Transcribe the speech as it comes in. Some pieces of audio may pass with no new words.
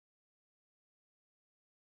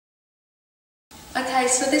Okay,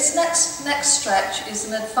 so this next stretch is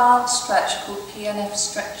an advanced stretch called PNF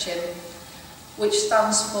stretching, which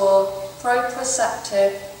stands for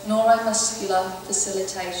proprioceptive neuromuscular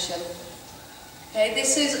facilitation. Okay,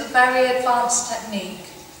 this is a very advanced technique,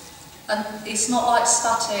 and it's not like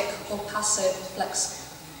static or passive flex.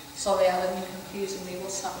 Sorry, Alan, you're confusing me.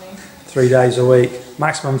 What's happening? 3 days a week,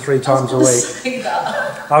 maximum 3 times a week. Say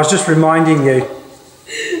that. I was just reminding you.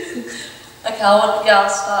 Okay, I'll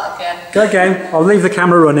start again. Go again. I'll leave the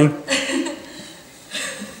camera running.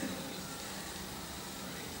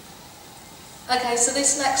 Okay, so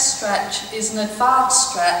this next stretch is an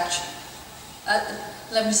advanced stretch.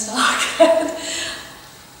 Let me start again.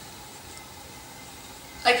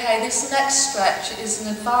 Okay, this next stretch is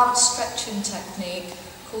an advanced stretching technique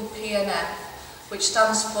called PNF, which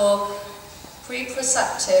stands for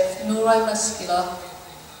proprioceptive neuromuscular.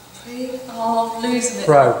 I'm losing it.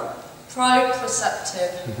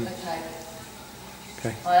 Proprioceptive.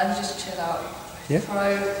 Okay. I am just chill out. Yeah.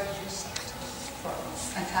 Proprioceptive.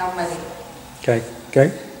 Okay, I'm ready. Okay,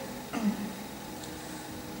 go.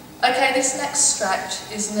 Okay, this next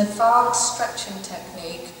stretch is an advanced stretching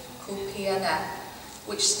technique called PNF,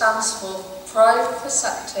 which stands for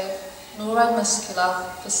proprioceptive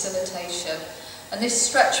neuromuscular facilitation. And this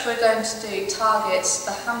stretch we're going to do targets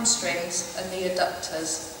the hamstrings and the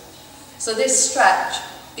adductors. So this stretch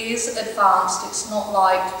is advanced, it's not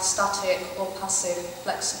like static or passive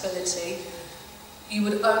flexibility. You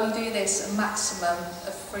would only do this a maximum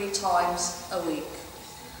of 3 times a week.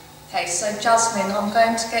 Okay, so Jasmine, I'm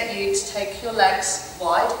going to get you to take your legs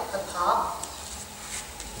wide apart.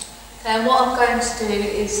 Okay, and what I'm going to do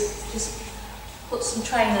is just put some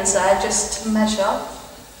trainers there just to measure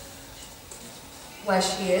where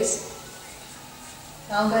she is.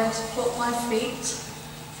 Now I'm going to put my feet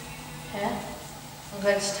here. I'm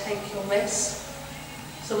going to take your wrists.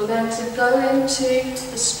 So we're going to go into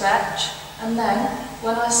the stretch, and then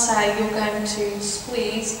when I say, you're going to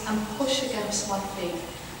squeeze and push against my feet,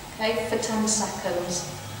 okay, for 10 seconds.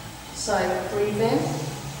 So breathe in,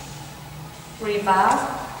 breathe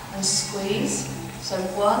out, and squeeze. So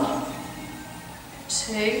 1,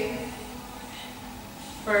 2,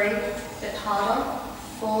 3, a bit harder,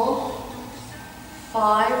 4,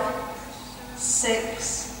 5,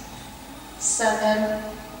 6, 7,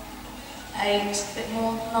 8, a bit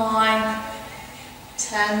more, 9,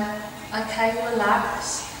 10. Okay,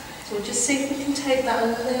 relax. So we'll just see if we can take that a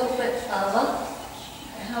little bit further.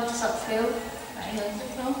 Okay, how does that feel? A little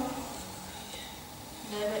bit more?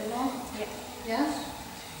 A little bit more? Yeah. Yeah?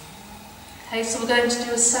 Okay, so we're going to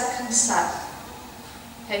do a second set.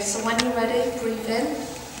 Okay, so when you're ready, breathe in,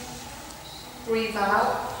 breathe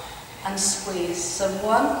out, and squeeze. So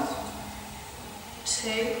 1,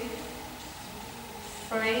 2,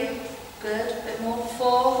 3, good, a bit more,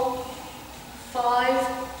 4,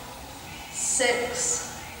 5,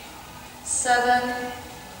 6, 7,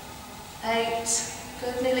 8,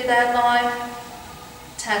 good, nearly there, 9,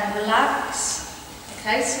 10, relax.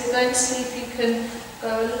 Okay, so we're going to see if you can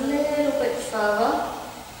go a little bit further.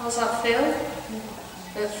 How's that feel?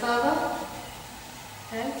 A bit further.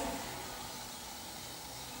 Okay.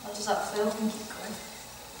 How does that feel? Keep going.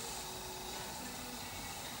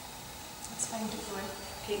 That's fine, keep going.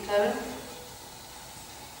 Keep going.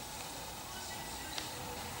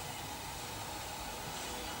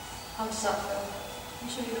 How does that feel? I'll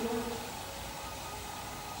show you the one.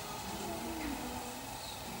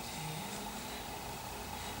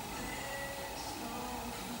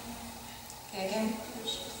 Okay, again.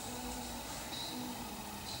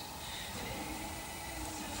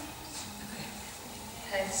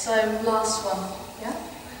 Okay, so last one, yeah?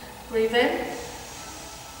 Breathe in,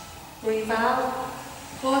 breathe out,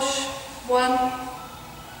 push, 1,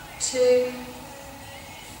 2,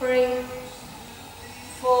 3,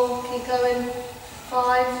 4, keep going,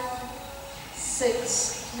 5,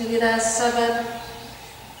 6, nearly there, 7,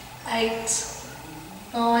 8,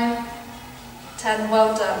 9, 10,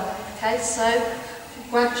 well done. Okay, so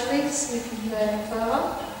gradually, so we can go further.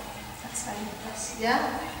 That's fine, that's,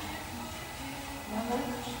 yeah?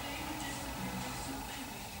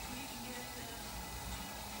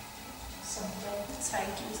 That's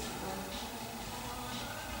fine, keep going.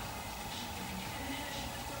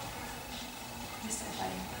 Yes, I'm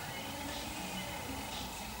fine.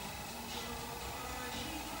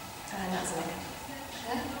 And that's it.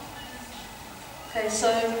 Yeah? Okay, so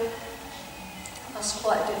that's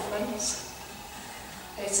quite a difference.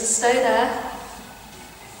 Okay, so stay there.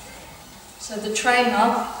 So the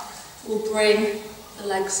trainer will bring the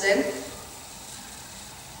legs in.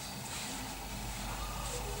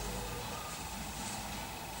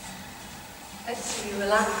 Okay, so you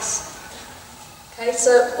relax. Okay,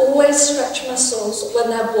 so always stretch muscles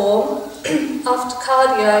when they're warm. After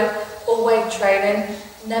cardio or weight training,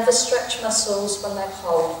 never stretch muscles when they're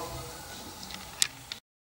cold.